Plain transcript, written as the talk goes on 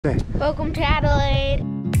Welcome to Adelaide.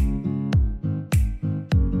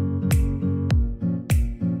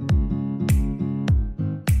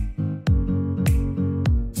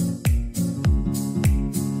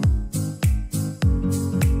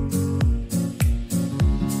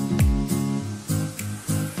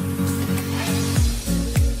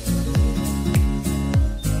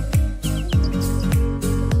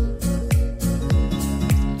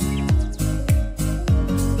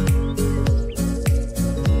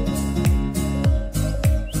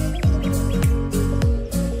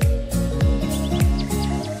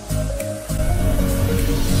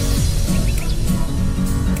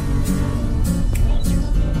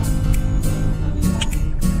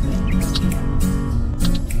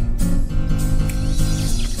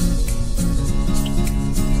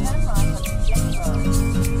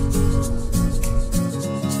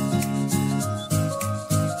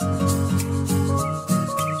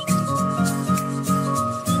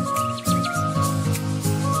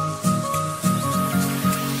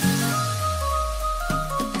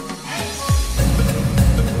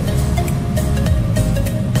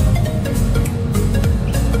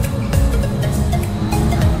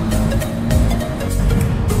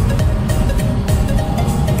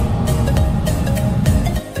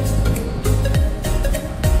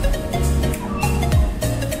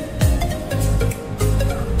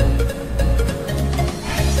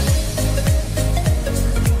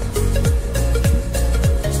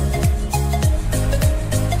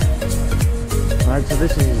 Right, so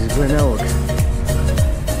this is Glenelg.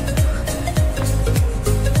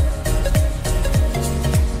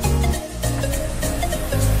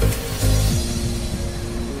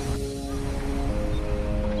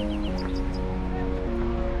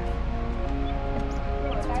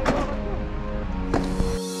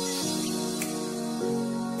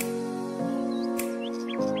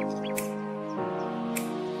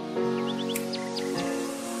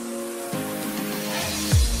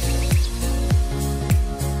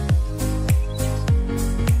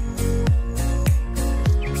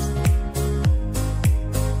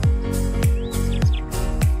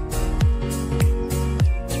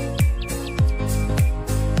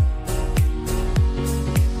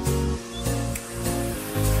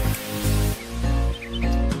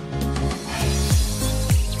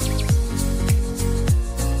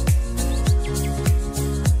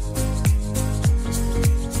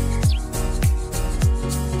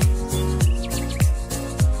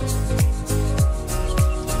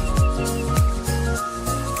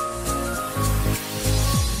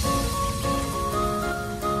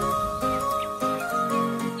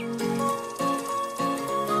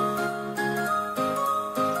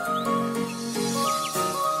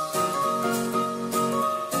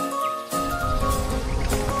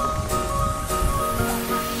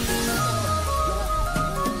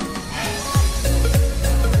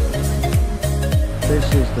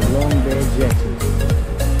 This is the Long Bay Jetty.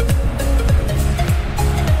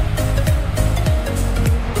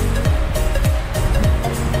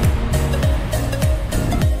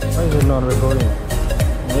 Why is it not recording?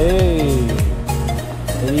 Hey!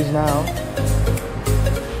 It is now.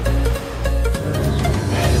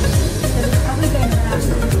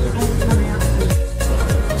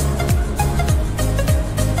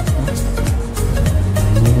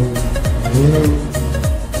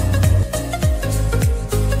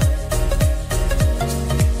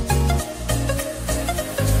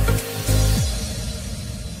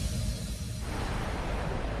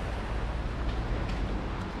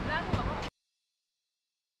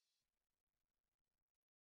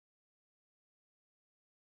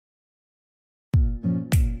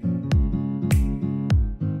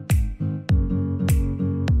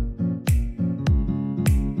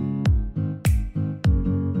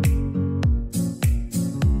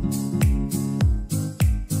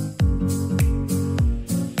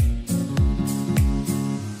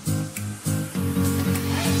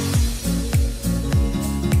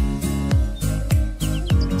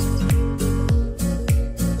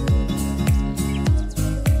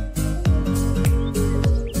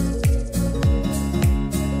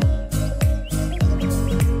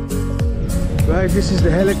 Right, this is the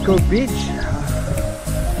Helicopter Beach.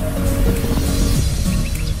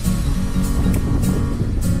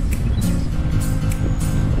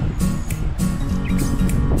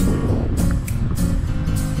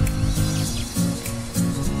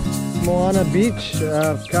 Moana Beach,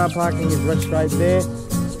 car parking is right there.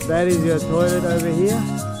 That is your toilet over here.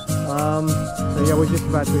 So yeah, we're just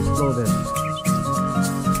about to explore this.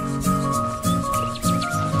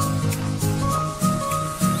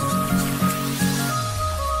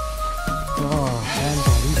 Oh,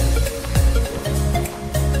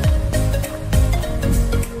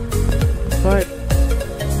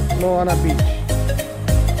 Sauna Beach.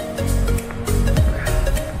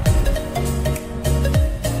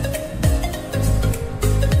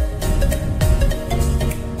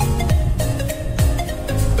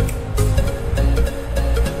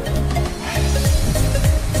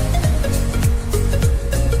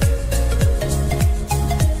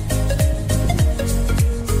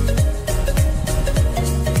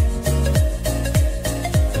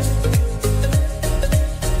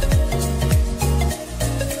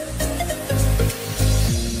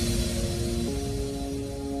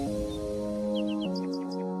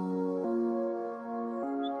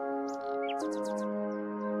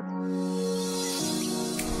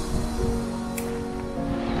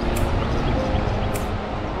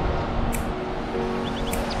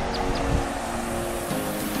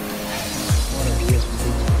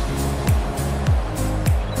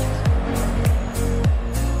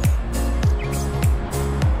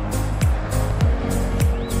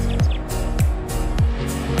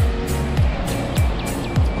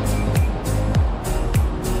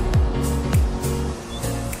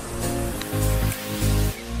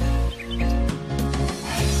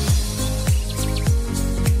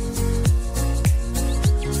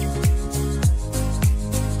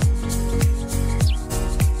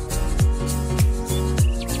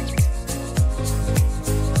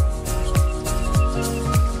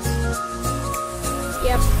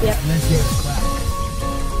 Yep. Let's get it back.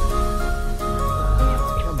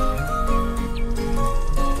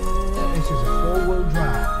 This is a four-wheel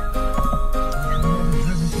drive. I've never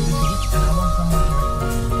driven to the beach, and I want someone to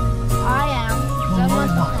record me. I am.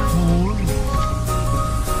 Someone's behind.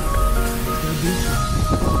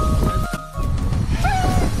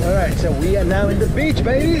 Alright, so we are now in the beach,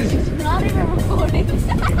 babies! It's not even recording.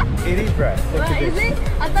 It is, bro. Look What, at is this. it?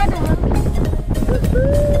 I thought it was.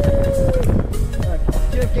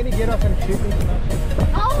 Can you get off and shoot me tonight?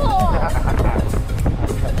 Oh!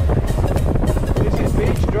 This is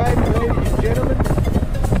beach driving, ladies and gentlemen.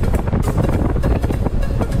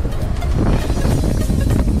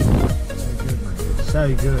 So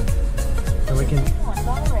good. So we can...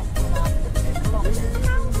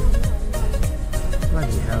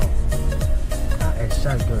 Bloody hell. That is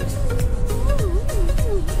so good.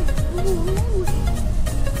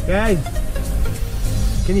 Guys,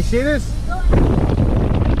 can you see this?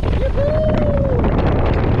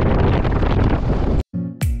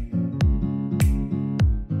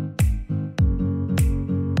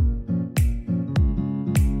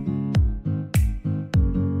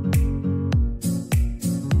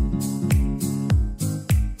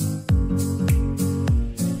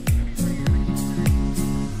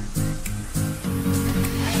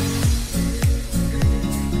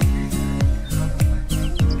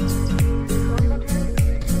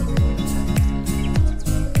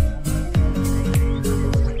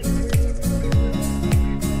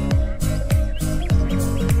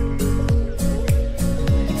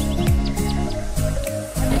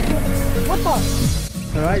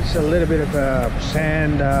 Alright, so a little bit of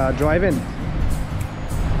sand driving.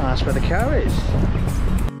 That's where the car is.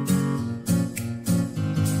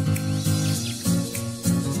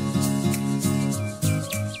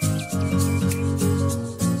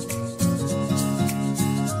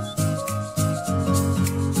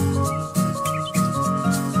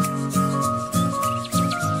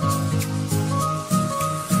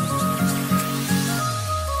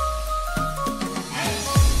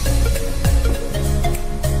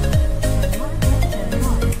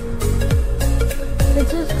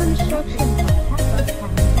 This is construction.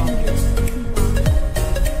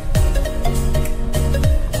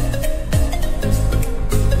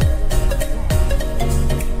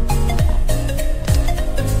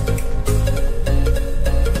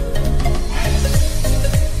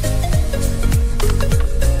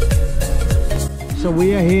 So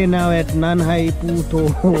we are here now at Nanhai Puto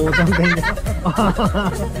or something.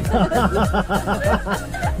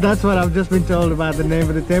 That's what I've just been told about the name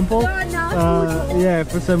of the temple. Yeah,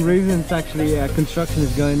 for some reason it's actually construction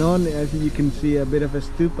is going on. As you can see, a bit of a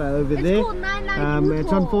stupa over It's there. called Nai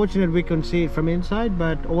It's unfortunate we couldn't see it from inside,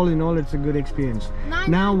 but all in all it's a good experience.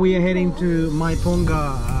 Now we are heading to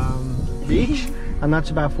Maiponga beach, and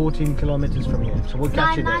that's about 14 kilometers from here, so we'll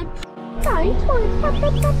catch you there.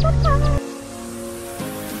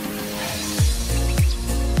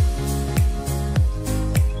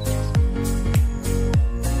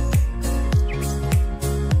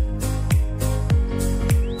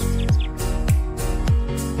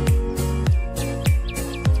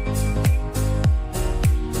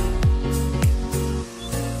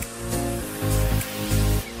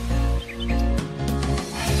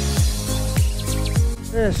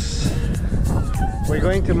 Yes, We're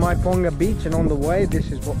going to Maiponga Beach, and on the way,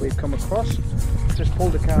 this is what we've come across. Just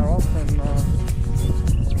pulled the car off and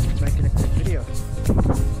making a quick video. I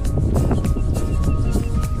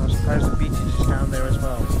suppose the beach is just down there as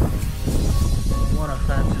well. What a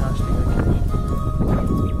fantastic location.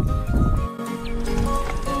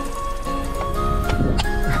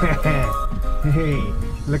 Hey,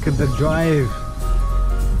 look at the drive.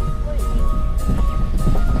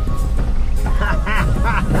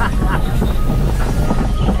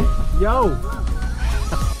 Yo!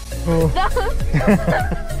 Oh.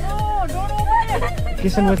 No, don't open it.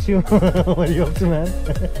 Kishan, what are you up to, man?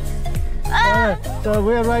 So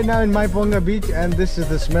we're right now in Maiponga Beach, and this is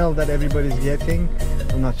the smell that everybody's getting.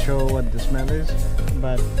 I'm not sure what the smell is,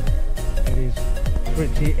 but it is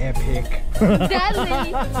pretty epic.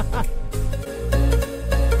 Deadly.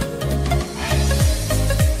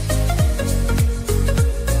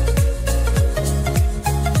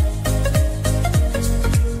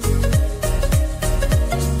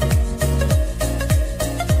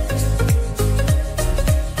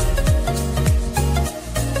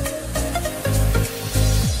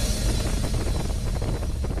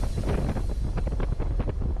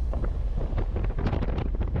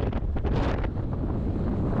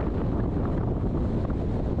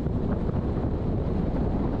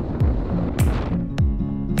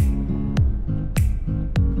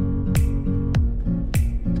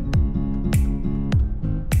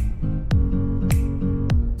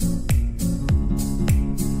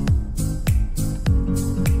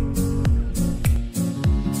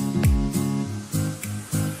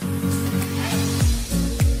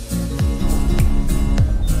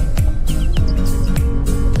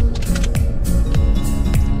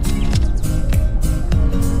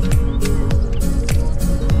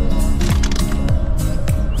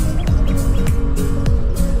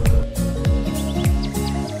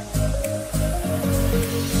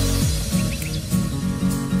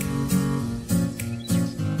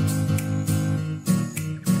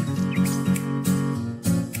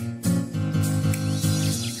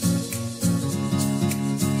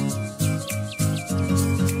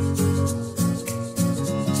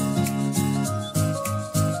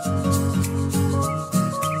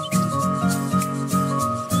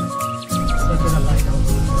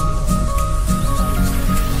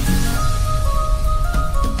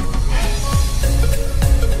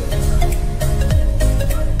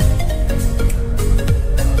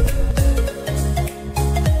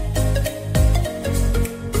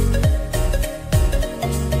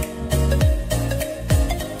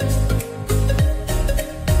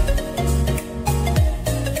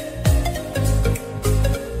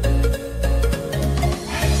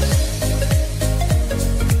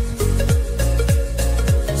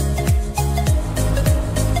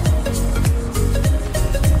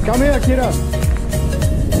 Come here, Kira.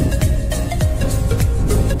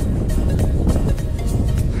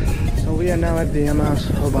 So we are now at the MS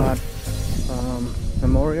Hobart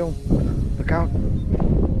Memorial. Look out.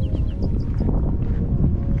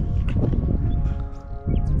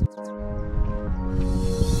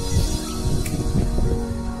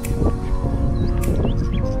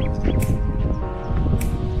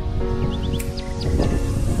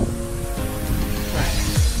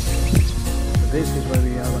 This is where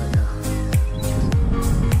we are right now.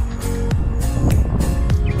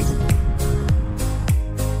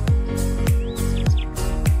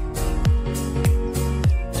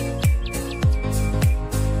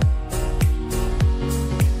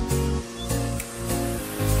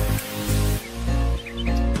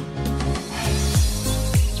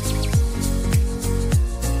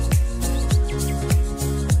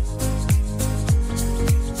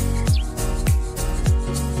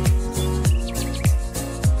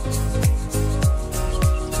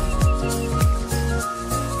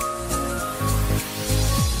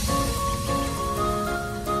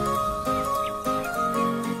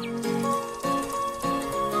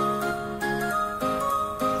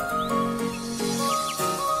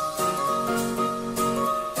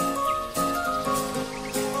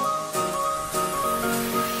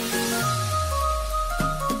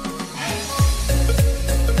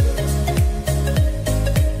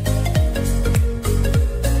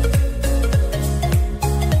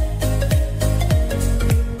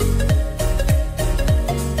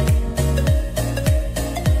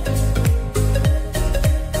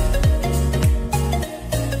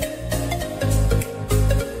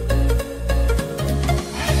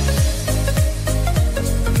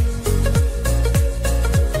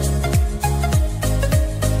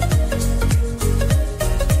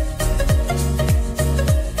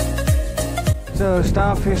 So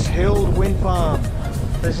Starfish Hill Wind Farm.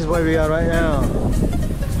 This is where we are right now.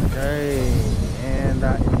 Okay, and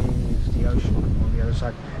that is the ocean on the other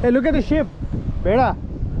side. Hey, look at the ship, Beta.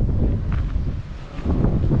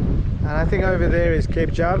 And I think over there is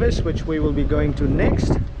Cape Jervis, which we will be going to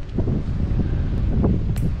next.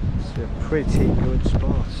 It's a pretty good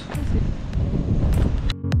spot.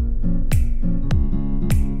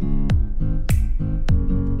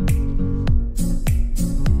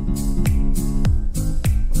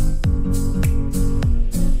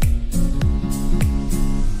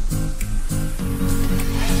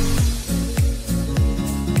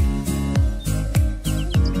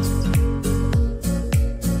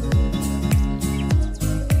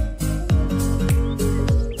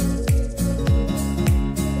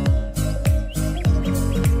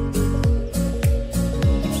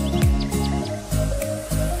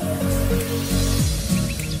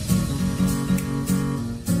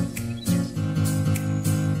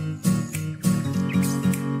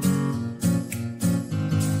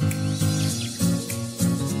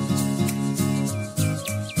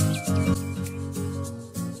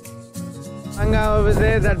 Banga over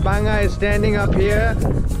there, that Banga is standing up here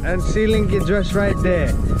and Sealing is just right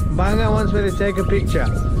there. Banga wants me to take a picture.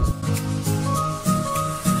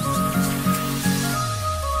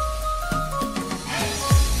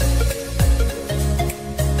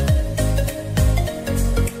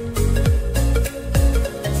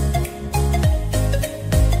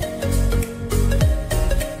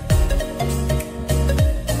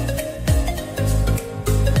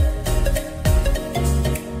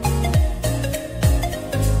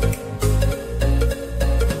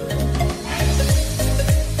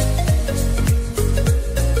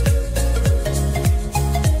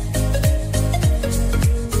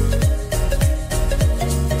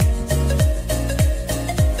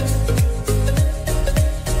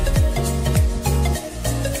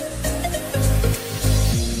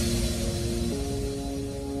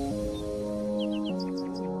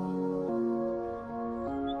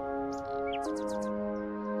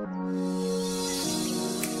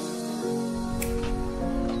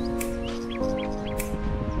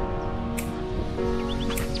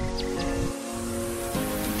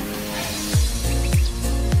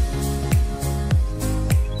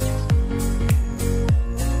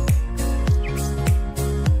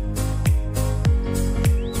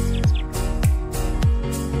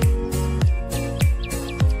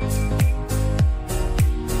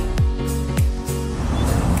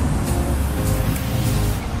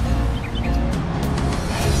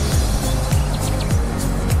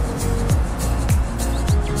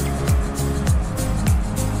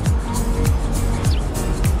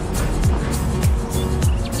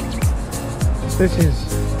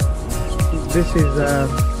 This is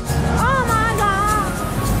Oh my god!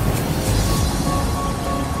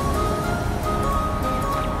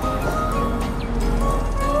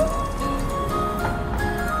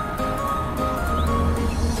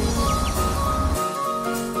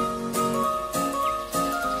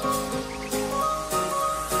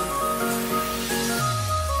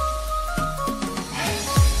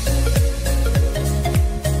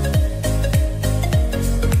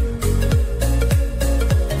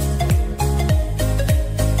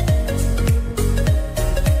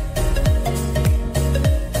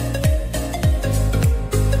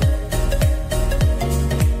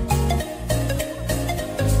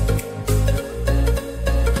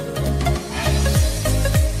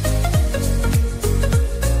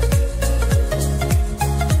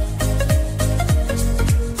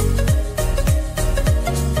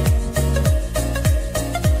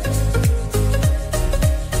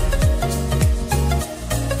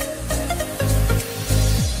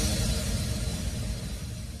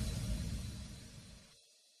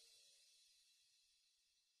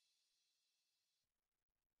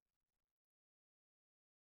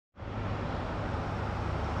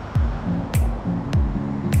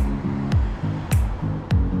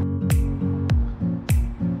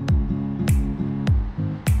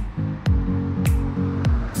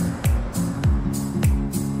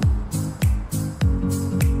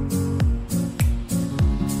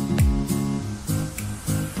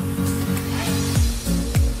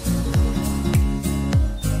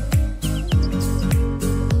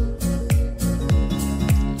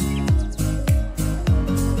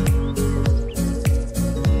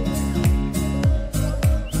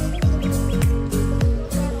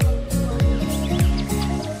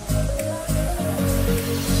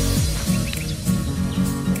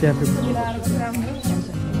 Yeah,